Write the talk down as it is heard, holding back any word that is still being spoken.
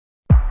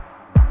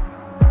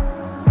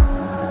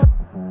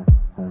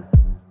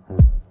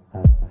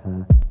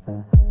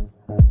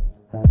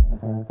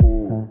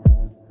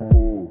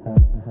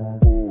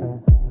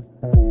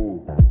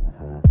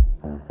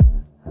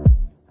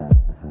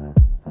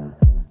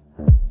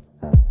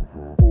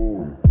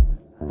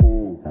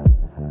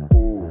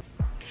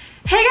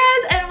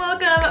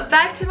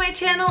back to my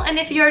channel, and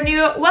if you are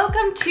new,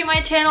 welcome to my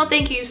channel.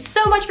 Thank you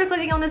so much for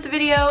clicking on this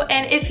video,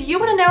 and if you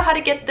want to know how to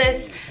get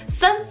this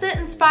sunset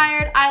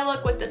inspired eye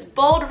look with this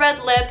bold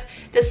red lip,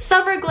 this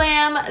summer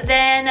glam,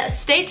 then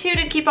stay tuned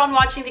and keep on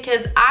watching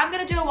because I'm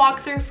going to do a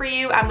walkthrough for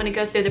you. I'm going to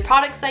go through the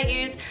products I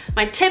use,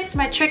 my tips,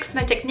 my tricks,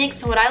 my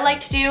techniques, and what I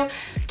like to do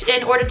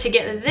in order to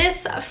get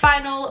this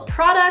final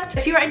product.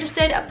 If you are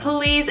interested,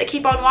 please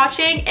keep on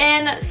watching,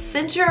 and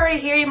since you're already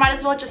here, you might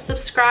as well just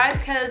subscribe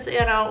because, you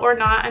know, or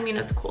not, I mean,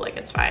 it's cool, like,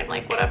 it's fine,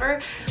 like,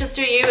 whatever. Just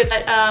do you. It's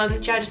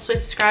yeah, just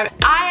please subscribe.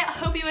 I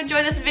hope you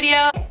enjoy this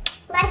video.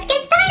 Let's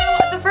get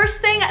started! The first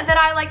thing that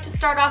I like to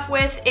start off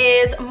with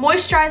is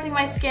moisturizing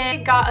my skin. I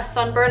got a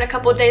sunburn a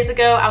couple of days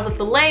ago. I was at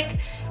the lake,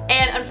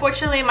 and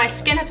unfortunately my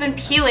skin has been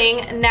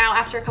peeling now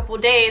after a couple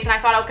of days, and I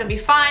thought I was gonna be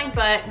fine,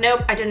 but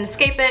nope, I didn't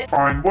escape it.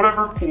 Fine,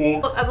 whatever,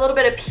 cool. A little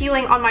bit of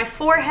peeling on my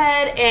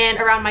forehead and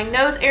around my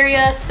nose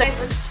area, so it's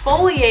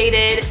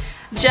exfoliated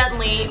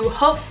gently to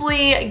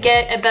hopefully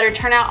get a better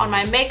turnout on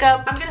my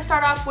makeup. I'm gonna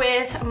start off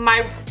with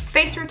my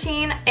face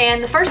routine,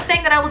 and the first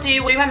thing that I will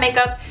do with my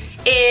makeup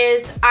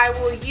is I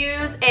will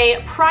use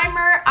a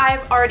primer.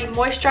 I've already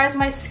moisturized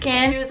my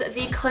skin. Use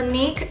the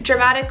Clinique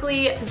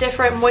Dramatically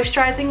Different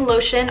Moisturizing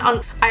Lotion.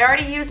 I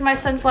already used my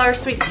Sunflower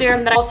Sweet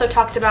Serum that I also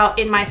talked about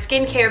in my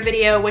skincare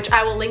video, which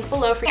I will link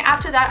below for you.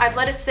 After that, I've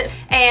let it sit,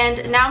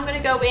 and now I'm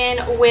gonna go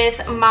in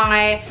with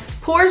my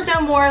Pores No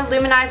More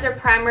Luminizer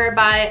Primer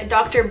by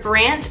Dr.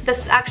 Brandt. This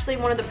is actually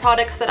one of the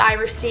products that I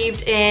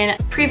received in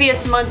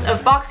previous months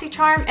of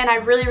BoxyCharm, and I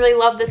really, really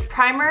love this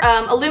primer.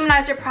 A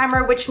luminizer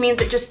primer, which means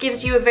it just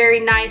gives you a very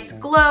nice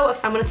glow.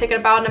 If I'm gonna take it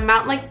about an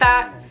amount like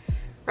that,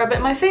 rub it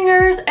in my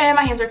fingers, and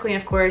my hands are clean,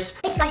 of course.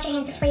 Please wash your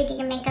hands before you do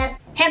your makeup.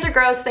 Hands are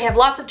gross, they have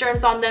lots of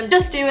germs on them.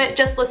 Just do it,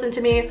 just listen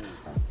to me.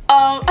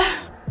 A lot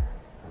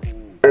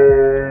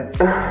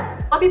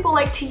of people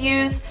like to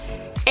use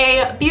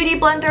a beauty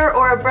blender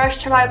or a brush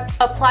to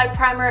apply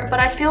primer, but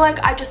I feel like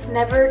I just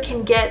never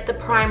can get the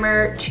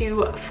primer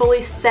to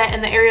fully set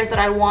in the areas that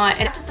I want,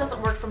 and it just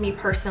doesn't work for me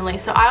personally.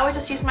 So I always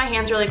just use my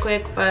hands really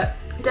quick, but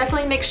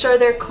definitely make sure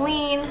they're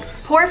clean.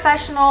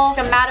 Porefessional,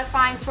 a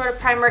mattifying sort of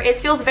primer. It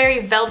feels very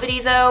velvety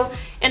though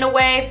in a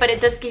way, but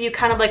it does give you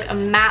kind of like a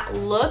matte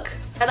look.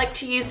 I like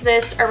to use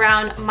this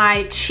around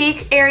my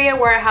cheek area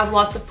where I have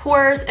lots of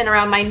pores, and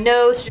around my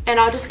nose, and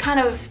I'll just kind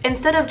of,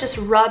 instead of just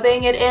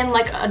rubbing it in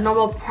like a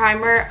normal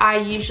primer, I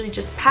usually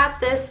just pat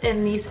this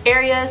in these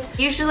areas.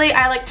 Usually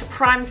I like to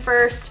prime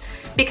first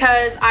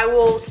because I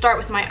will start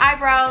with my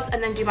eyebrows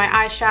and then do my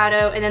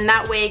eyeshadow, and then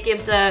that way it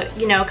gives a,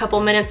 you know, a couple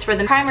minutes for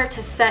the primer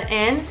to set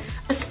in.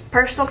 Just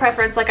personal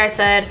preference, like I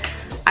said,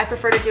 I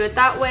prefer to do it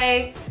that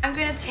way. I'm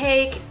gonna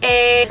take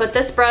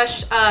this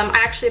brush I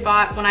actually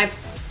bought when I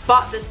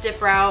bought this dip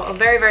brow a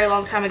very, very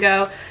long time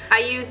ago. I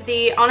use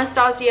the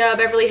Anastasia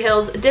Beverly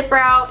Hills dip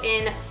brow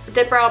in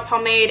dip brow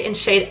pomade in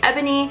shade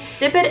Ebony.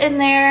 Dip it in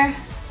there.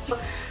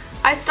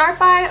 I start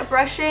by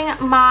brushing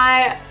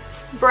my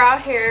brow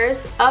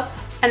hairs up,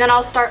 and then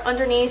I'll start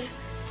underneath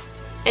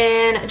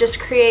and just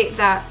create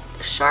that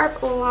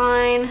sharp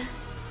line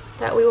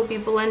that we will be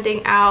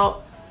blending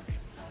out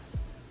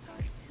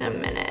in a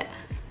minute.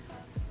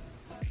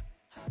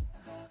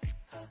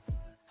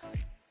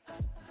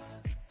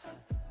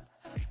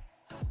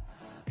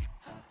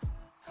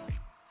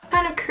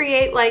 Kind of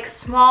create like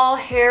small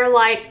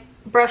hair-like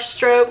brush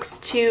strokes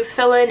to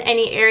fill in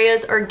any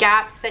areas or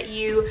gaps that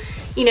you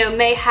know,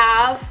 may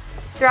have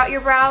throughout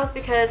your brows,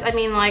 because I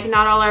mean, like,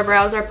 not all our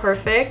brows are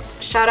perfect.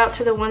 Shout out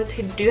to the ones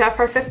who do have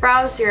perfect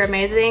brows. You're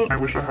amazing. I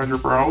wish I had your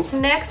brows.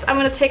 Next, I'm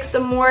gonna take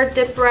some more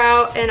dip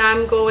brow, and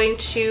I'm going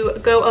to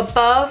go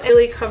above,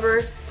 really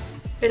cover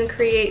and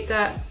create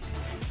that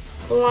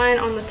line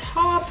on the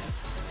top.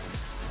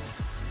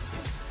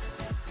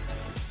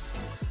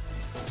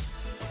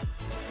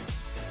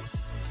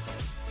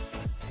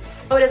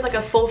 It is like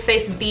a full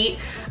face beat.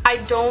 I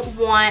don't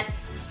want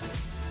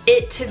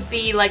it to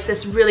be like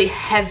this really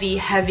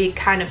heavy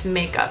kind of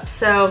makeup.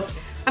 So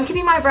I'm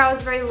keeping my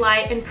brows very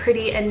light and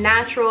pretty and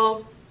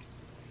natural,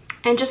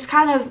 and just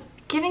kind of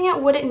giving it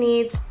what it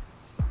needs.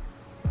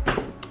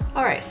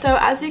 Alright, so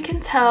as you can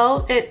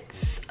tell,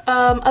 it's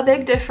a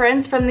big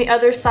difference from the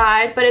other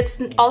side, but it's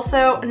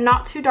also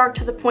not too dark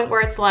to the point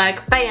where it's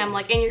like, bam,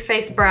 like in your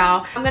face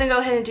brow. I'm gonna go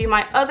ahead and do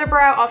my other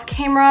brow off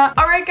camera.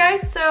 Alright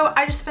guys, so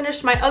I just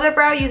finished my other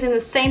brow using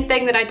the same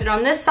thing that I did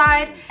on this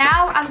side.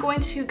 Now I'm going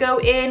to go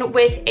in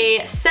with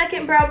a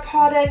second brow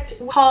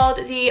product called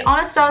the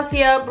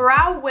Anastasia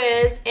Brow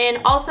Wiz,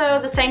 and also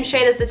the same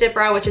shade as the dip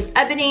brow, which is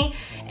Ebony.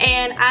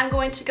 And I'm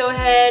going to go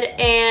ahead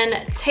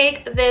and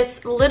take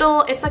this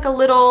little, it's like a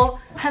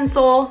little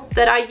pencil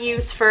that I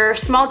use for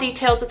small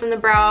details within the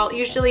brow,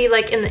 usually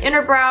like in the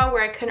inner brow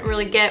where I couldn't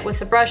really get with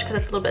the brush because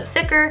it's a little bit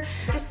thicker.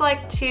 I just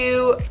like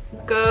to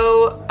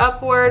go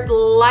upward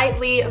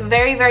lightly,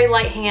 very, very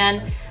light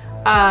hand,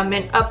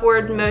 an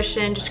upward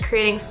motion, just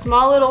creating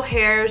small little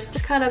hairs to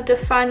kind of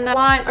define the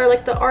line, or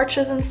like the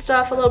arches and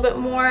stuff a little bit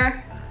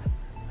more.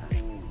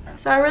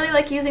 So I really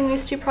like using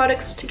these two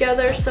products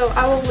together, so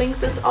I will link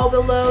this all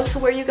below to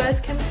where you guys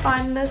can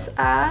find this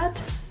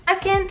at.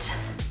 Second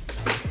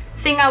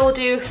thing I will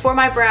do for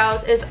my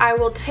brows is I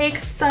will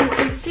take some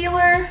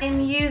concealer. I'm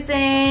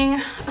using,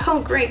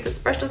 oh great, this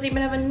brush doesn't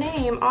even have a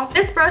name. Awesome.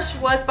 This brush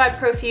was by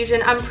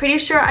Profusion. I'm pretty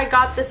sure I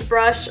got this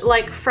brush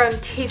like from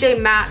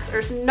TJ Maxx.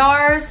 There's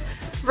Nars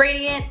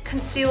Radiant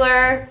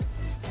Concealer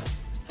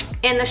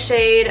in the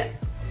shade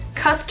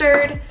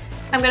Custard.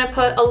 I'm gonna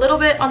put a little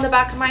bit on the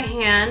back of my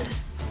hand.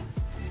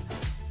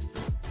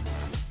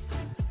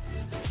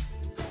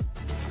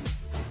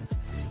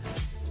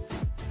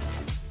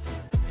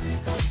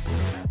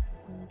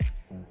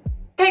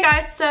 Okay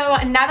guys, so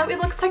now that we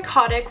look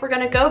psychotic, we're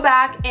gonna go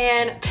back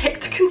and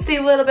take the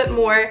concealer a little bit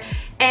more,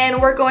 and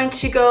we're going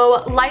to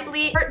go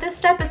lightly. This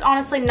step is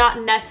honestly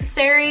not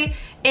necessary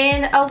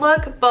in a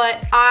look,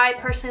 but I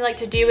personally like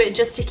to do it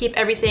just to keep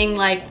everything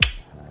like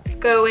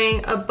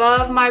going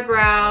above my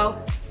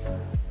brow.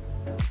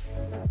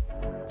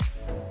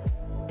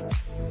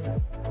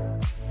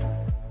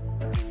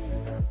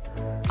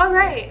 All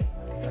right.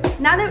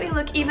 Now that we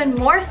look even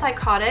more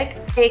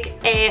psychotic, take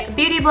a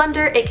beauty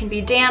blender. It can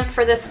be damp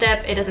for this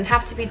step. It doesn't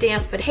have to be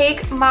damp, but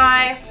take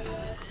my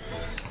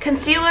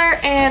concealer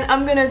and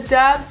I'm gonna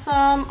dab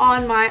some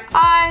on my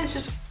eyes.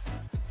 Just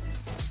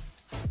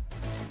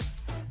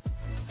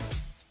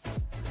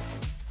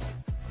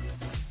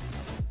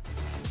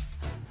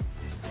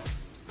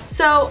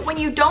so when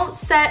you don't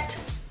set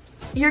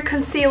your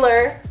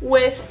concealer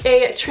with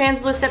a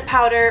translucent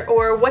powder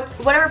or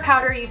whatever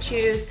powder you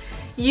choose,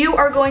 you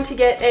are going to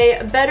get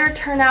a better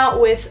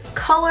turnout with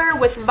color,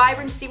 with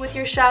vibrancy with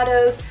your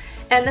shadows,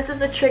 and this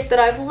is a trick that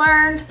I've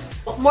learned.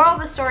 Moral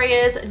of the story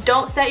is,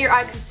 don't set your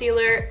eye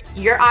concealer.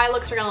 Your eye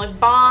looks are gonna look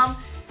bomb.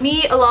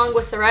 Me, along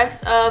with the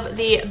rest of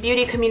the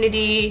beauty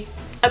community,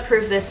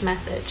 approve this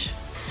message.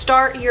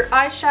 Start your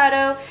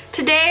eyeshadow.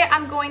 Today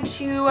I'm going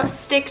to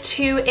stick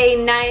to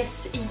a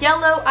nice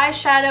yellow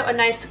eyeshadow, a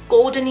nice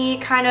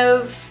goldeny kind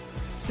of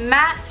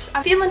matte.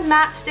 I'm feeling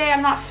matte today,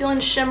 I'm not feeling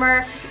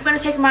shimmer. I'm gonna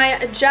take my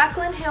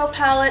Jaclyn Hill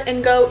palette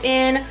and go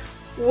in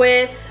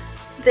with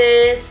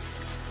this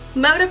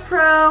Moda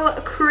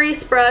Pro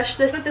crease brush.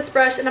 With this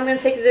brush, and I'm gonna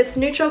take this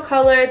neutral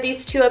color,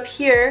 these two up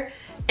here,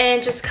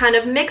 and just kind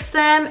of mix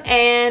them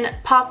and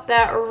pop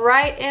that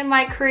right in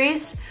my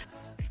crease.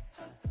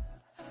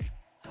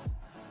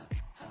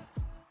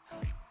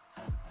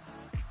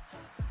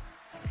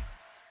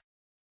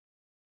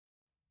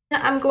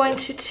 I'm going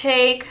to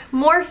take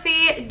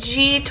Morphe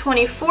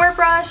G24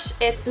 brush.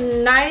 It's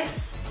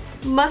nice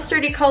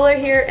mustardy color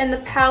here in the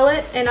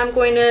palette, and I'm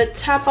going to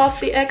tap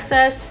off the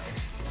excess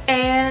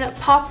and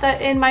pop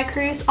that in my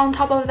crease on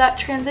top of that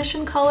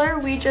transition color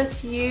we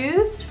just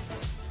used.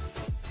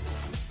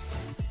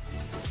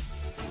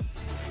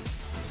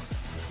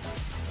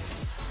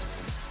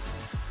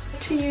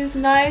 To use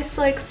nice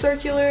like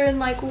circular and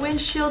like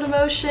windshield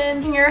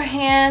motion. Your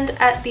hand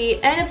at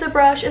the end of the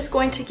brush is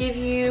going to give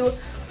you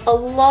a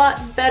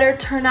lot better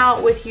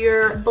turnout with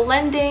your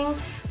blending,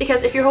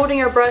 because if you're holding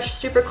your brush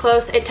super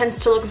close, it tends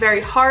to look very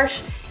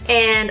harsh,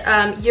 and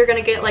you're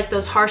gonna get like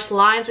those harsh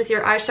lines with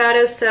your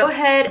eyeshadow. So go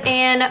ahead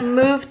and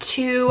move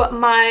to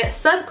my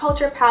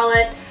Subculture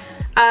palette.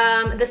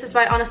 This is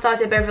by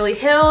Anastasia Beverly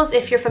Hills.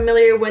 If you're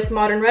familiar with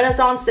Modern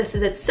Renaissance, this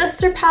is its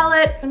sister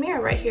palette. The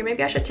mirror right here,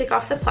 maybe I should take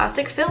off the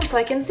plastic film so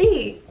I can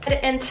see.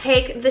 And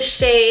take the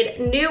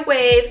shade New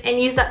Wave and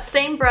use that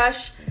same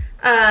brush,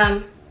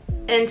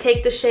 and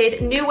take the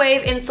shade New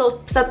Wave in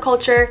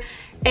Subculture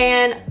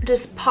and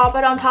just pop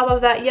it on top of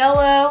that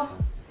yellow.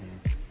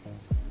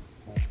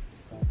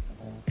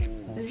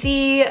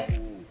 The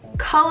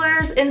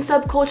colors in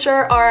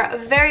Subculture are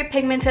very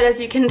pigmented, as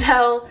you can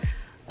tell.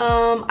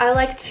 I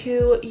like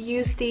to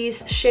use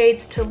these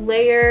shades to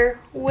layer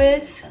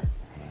with.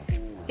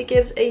 It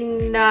gives a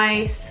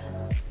nice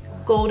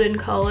golden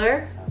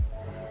color.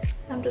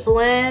 I'm just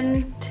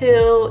blend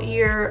till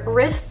your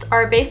wrists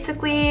are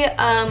basically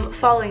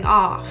falling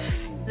off.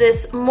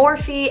 This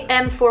Morphe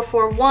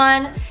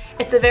M441,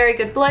 it's a very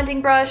good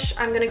blending brush.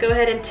 I'm gonna go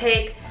ahead and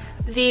take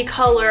the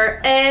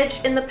color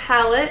Edge in the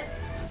palette.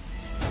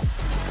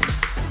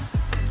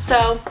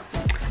 So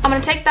I'm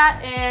gonna take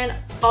that and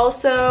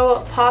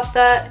also pop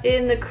that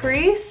in the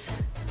crease.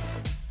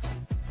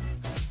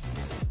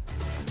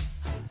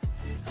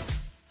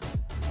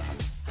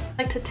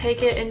 I like to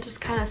take it and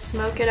just kind of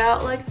smoke it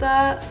out like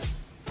that.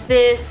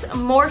 This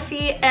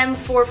Morphe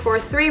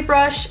M443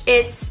 brush,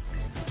 it's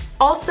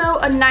also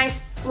a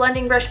nice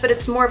blending brush, but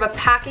it's more of a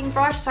packing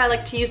brush, so I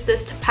like to use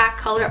this to pack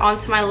color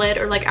onto my lid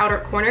or like outer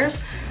corners.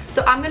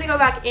 So I'm gonna go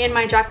back in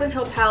my Jaclyn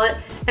Hill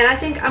palette, and I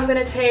think I'm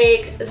gonna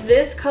take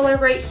this color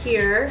right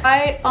here,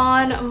 right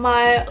on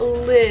my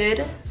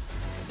lid.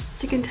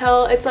 So you can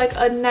tell it's like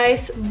a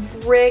nice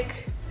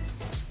brick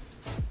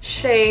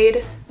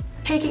shade.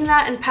 Taking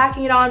that and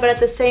packing it on, but at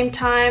the same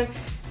time,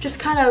 just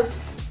kind of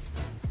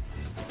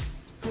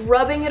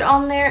rubbing it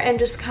on there and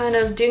just kind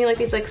of doing like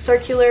these like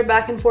circular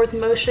back and forth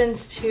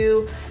motions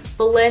to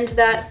blend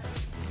that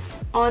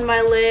on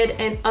my lid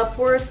and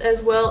upwards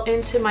as well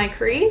into my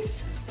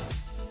crease.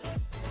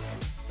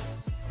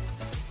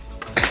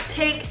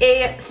 Take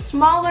a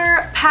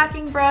smaller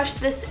packing brush.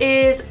 This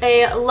is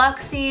a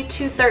Luxie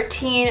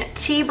 213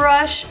 T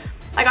brush.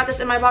 I got this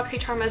in my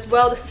BoxyCharm as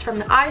well. This is from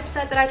the eye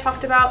set that I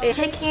talked about. And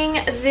taking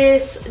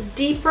this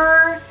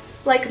deeper,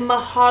 like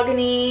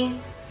mahogany,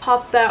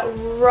 pop that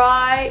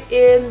right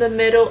in the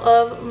middle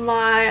of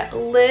my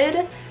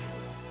lid.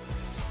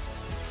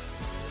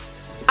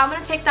 I'm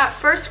going to take that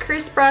first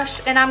crease brush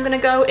and I'm going to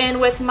go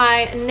in with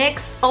my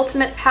NYX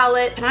Ultimate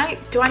Palette.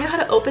 Do I know how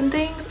to open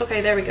things?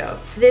 Okay, there we go.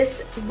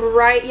 This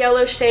bright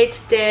yellow shade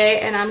today,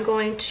 and I'm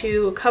going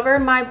to cover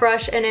my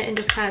brush in it and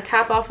just kind of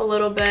tap off a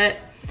little bit.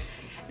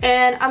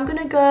 And I'm going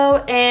to go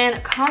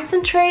and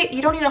concentrate.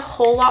 You don't need a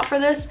whole lot for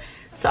this.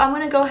 So I'm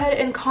going to go ahead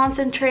and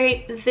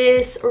concentrate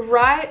this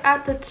right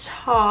at the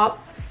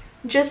top.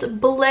 Just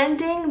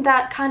blending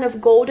that kind of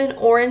golden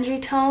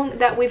orangey tone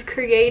that we've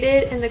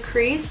created in the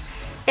crease.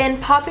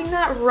 And popping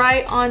that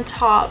right on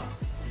top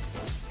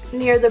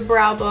near the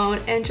brow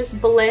bone and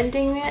just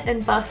blending it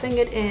and buffing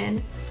it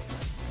in.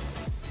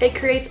 It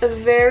creates a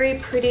very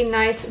pretty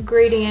nice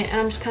gradient,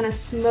 and I'm just kind of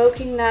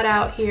smoking that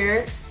out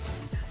here.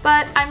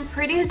 But I'm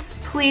pretty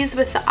pleased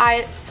with the eye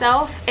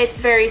itself.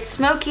 It's very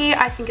smoky.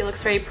 I think it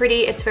looks very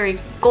pretty. It's very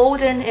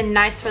golden and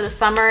nice for the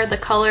summer. The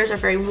colors are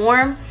very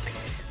warm.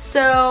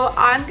 So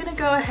I'm gonna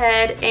go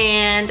ahead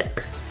and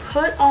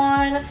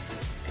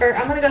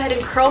I'm gonna go ahead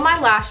and curl my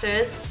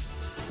lashes.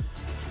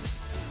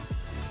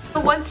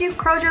 Once you've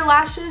curled your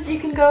lashes, you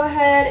can go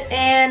ahead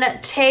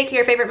and take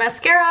your favorite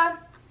mascara.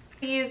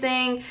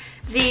 Using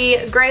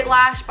the Great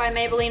Lash by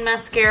Maybelline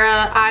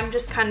mascara. I'm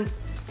just kind of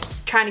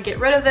trying to get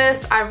rid of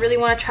this. I really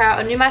want to try out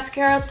a new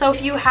mascara. So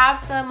if you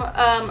have some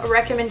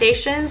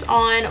recommendations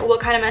on what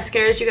kind of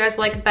mascaras you guys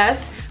like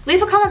best,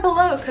 leave a comment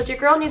below, because your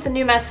girl needs a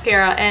new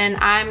mascara and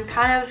I'm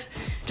kind of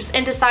just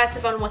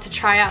indecisive on what to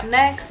try out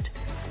next.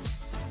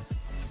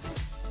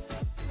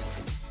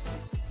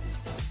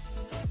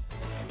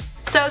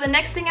 So the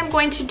next thing I'm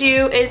going to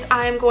do is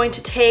I'm going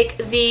to take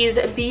these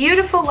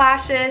beautiful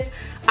lashes.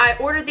 I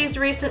ordered these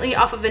recently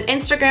off of an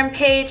Instagram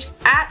page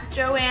at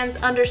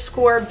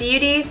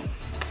Joanns_beauty.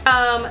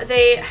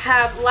 They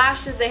have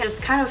lashes. They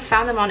just kind of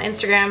found them on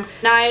Instagram.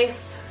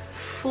 Nice,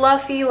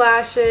 fluffy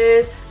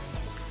lashes.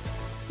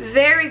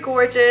 Very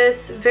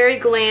gorgeous, very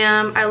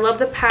glam. I love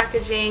the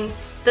packaging.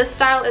 This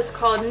style is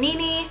called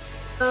Nini.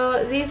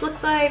 These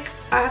look like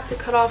I have to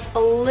cut off a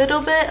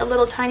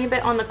little tiny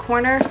bit on the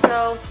corner.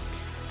 So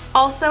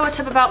also a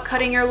tip about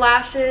cutting your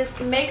lashes,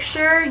 make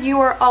sure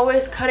you are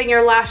always cutting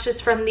your lashes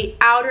from the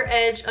outer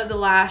edge of the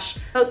lash.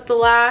 Coat the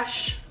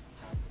lash.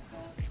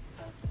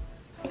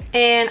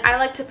 And I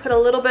like to put a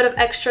little bit of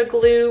extra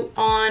glue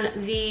on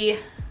the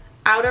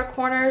outer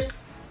corners.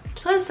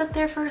 Just let it sit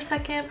there for a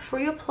second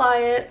before you apply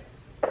it.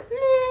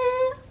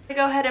 I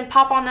go ahead and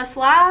pop on this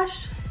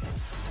lash.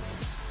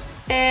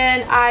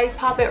 And I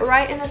pop it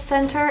right in the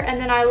center,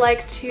 and then I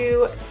like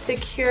to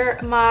secure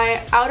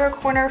my outer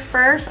corner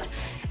first.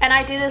 And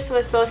I do this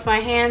with both my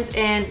hands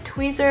and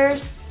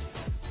tweezers.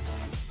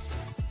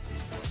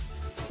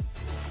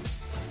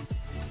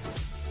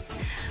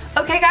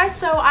 Okay guys,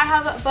 so I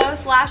have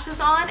both lashes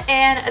on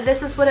and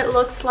this is what it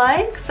looks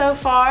like so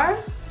far.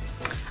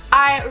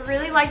 I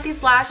really like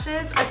these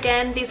lashes.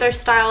 Again, these are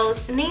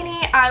styles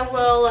Nini. I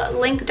will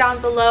link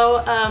down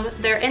below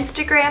their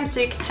Instagram so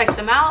you can check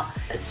them out.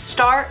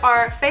 Start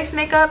our face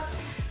makeup.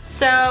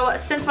 So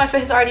since my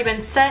face has already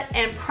been set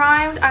and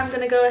primed, I'm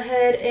going to go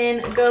ahead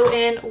and go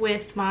in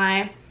with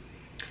my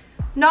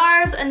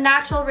Nars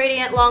Natural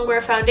Radiant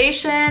Longwear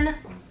Foundation.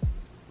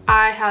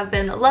 I have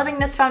been loving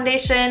this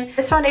foundation.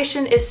 This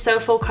foundation is so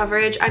full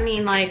coverage. I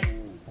mean, like,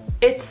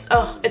 it's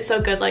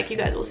so good. Like, you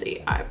guys will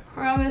see. I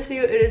promise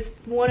you, it is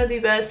one of the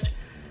best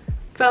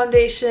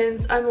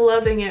foundations. I'm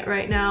loving it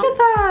right now. Look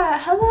at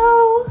that.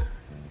 Hello.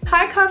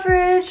 High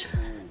coverage.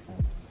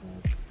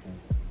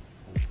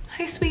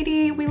 Hi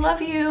sweetie, we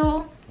love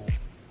you.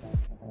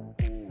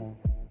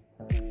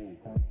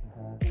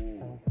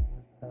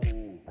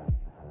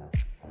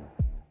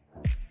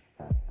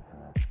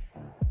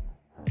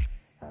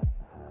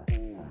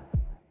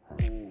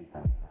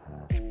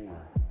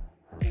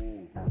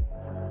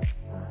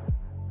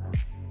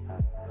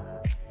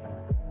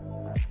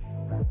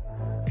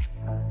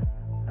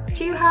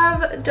 After you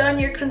have done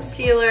your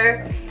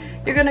concealer,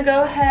 you're gonna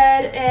go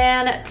ahead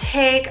and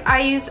take,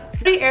 I use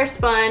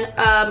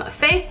Airspun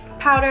face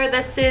powder.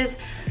 This is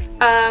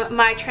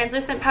my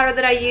translucent powder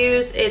that I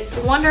use. It's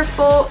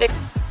wonderful.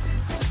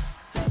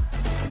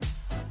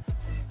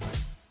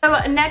 So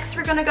next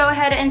we're gonna go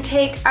ahead and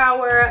take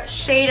our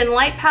Shade and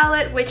Light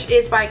palette, which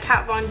is by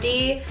Kat Von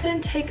D.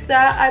 And take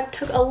that. I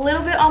took a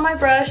little bit on my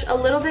brush. A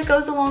little bit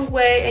goes a long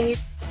way, and you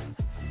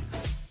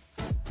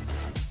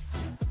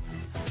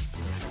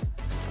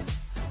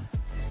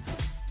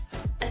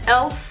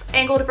e.l.f.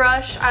 angled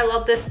brush. I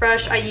love this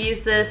brush. I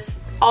use this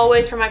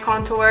always for my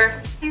contour.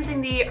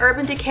 Using the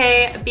Urban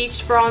Decay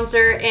Beach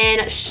Bronzer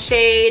in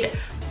shade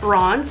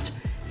Bronzed.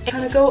 And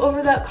kind of go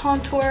over that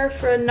contour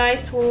for a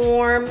nice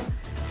warm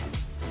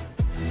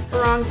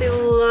bronzy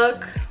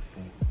look.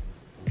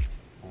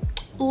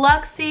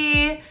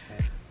 Luxie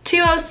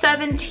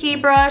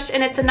 207T brush,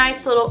 and it's a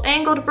nice little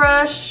angled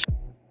brush.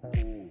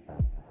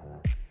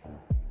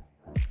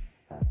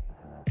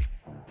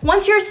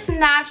 Once you're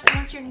snatched,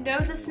 once your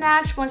nose is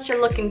snatched, once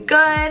you're looking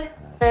good,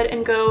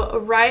 and go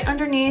right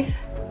underneath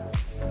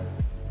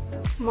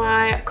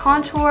my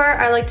contour.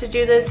 I like to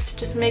do this to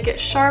just make it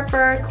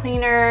sharper,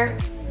 cleaner.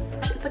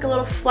 It's like a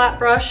little flat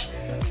brush.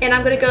 And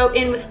I'm gonna go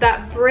in with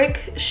that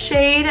brick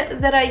shade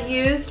that I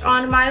used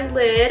on my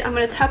lid. I'm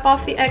gonna tap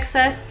off the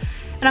excess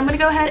and I'm gonna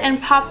go ahead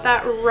and pop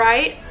that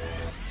right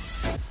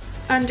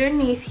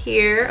underneath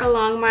here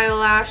along my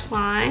lash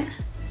line.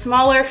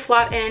 Smaller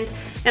flat end.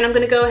 And I'm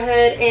gonna go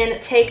ahead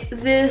and take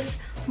this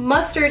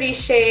mustardy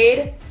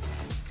shade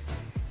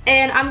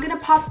and I'm gonna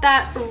pop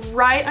that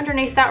right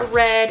underneath that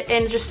red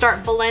and just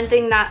start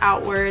blending that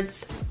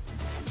outwards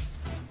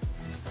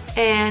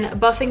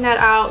and buffing that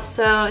out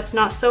so it's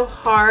not so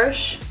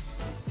harsh.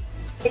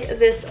 Take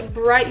this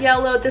bright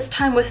yellow, this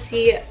time with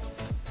the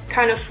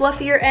kind of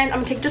fluffier end. I'm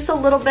gonna take just a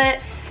little bit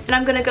and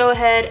I'm gonna go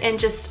ahead and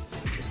just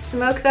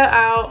smoke that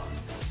out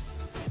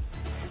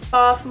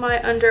off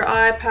my under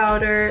eye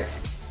powder.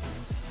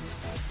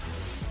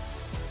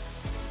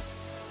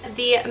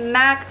 The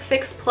MAC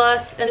Fix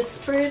Plus and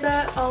just spray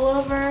that all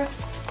over.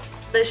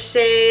 The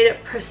shade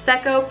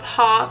Prosecco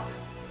Pop.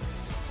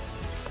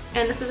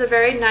 And this is a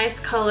very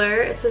nice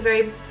color. It's a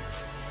very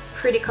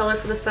pretty color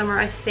for the summer,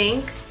 I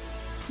think.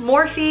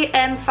 Morphe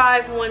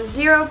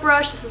M510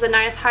 brush. This is a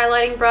nice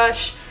highlighting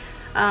brush.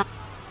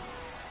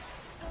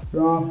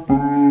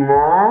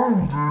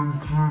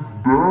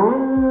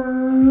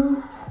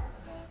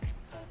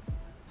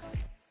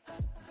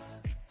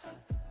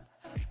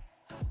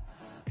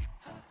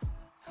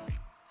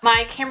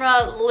 My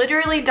camera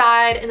literally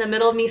died in the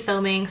middle of me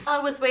filming. So while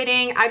I was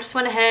waiting, I just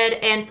went ahead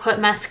and put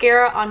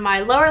mascara on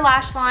my lower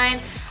lash line.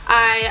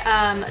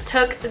 I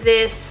took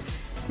this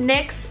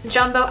NYX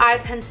Jumbo Eye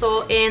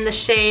Pencil in the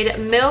shade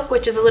Milk,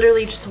 which is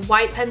literally just a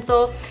white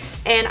pencil.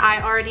 And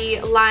I already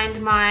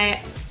lined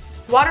my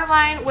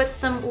waterline with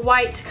some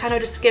white to kind of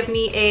just give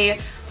me a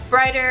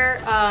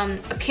brighter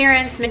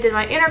appearance. And did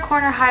my inner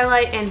corner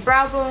highlight and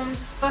brow bone.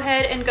 Go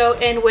ahead and go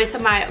in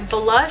with my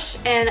blush.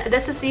 And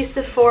this is the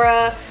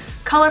Sephora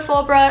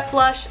Colorful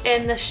Blush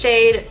in the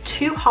shade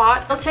Too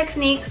Hot.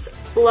 Techniques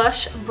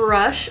blush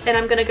brush, and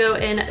I'm gonna go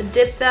and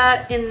dip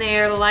that in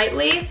there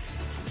lightly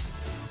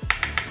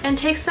and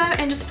take some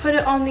and just put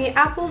it on the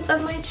apples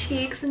of my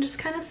cheeks and just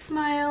kind of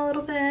smile a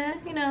little bit,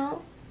 you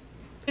know.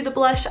 Do the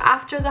blush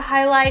after the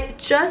highlight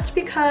just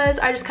because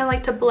I just kind of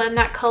like to blend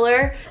that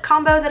color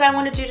combo that I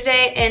want to do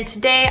today. And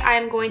today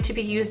I'm going to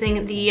be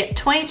using the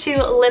 22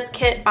 Lip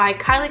Kit by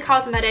Kylie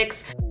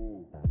Cosmetics.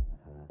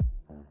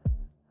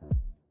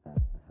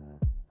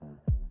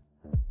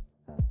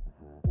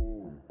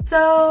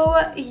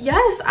 So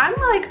yes, I'm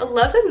like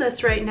loving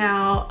this right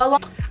now.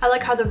 I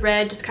like how the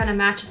red just kind of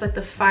matches like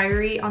the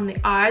fiery on the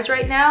eyes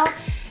right now.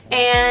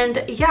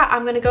 And yeah,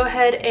 I'm gonna go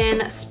ahead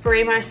and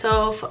spray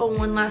myself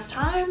one last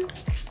time.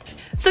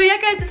 So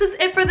yeah guys, this is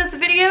it for this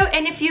video.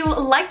 And if you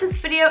liked this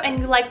video and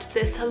you liked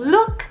this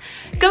look,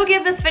 go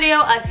give this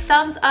video a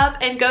thumbs up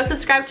and go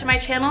subscribe to my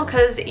channel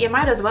because you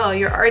might as well.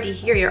 You're already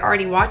here, you're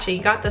already watching,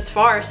 you got this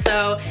far.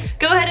 So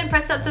go ahead and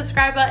press that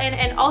subscribe button.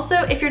 And also,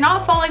 if you're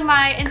not following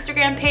my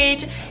Instagram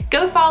page,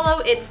 go follow.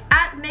 It's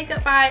at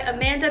Makeup by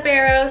Amanda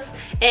Barros.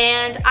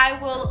 And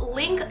I will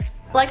link,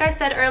 like I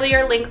said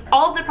earlier, link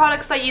all of the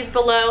products I use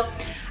below.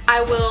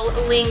 I will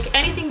link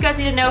anything you guys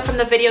need to know from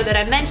the video that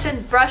I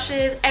mentioned,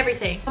 brushes,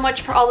 everything. So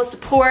much for all the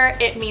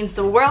support. It means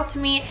the world to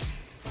me.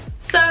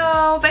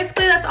 So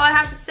basically that's all I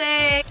have to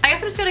say. I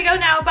guess I'm just gonna go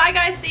now. Bye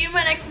guys, see you in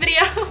my next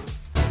video.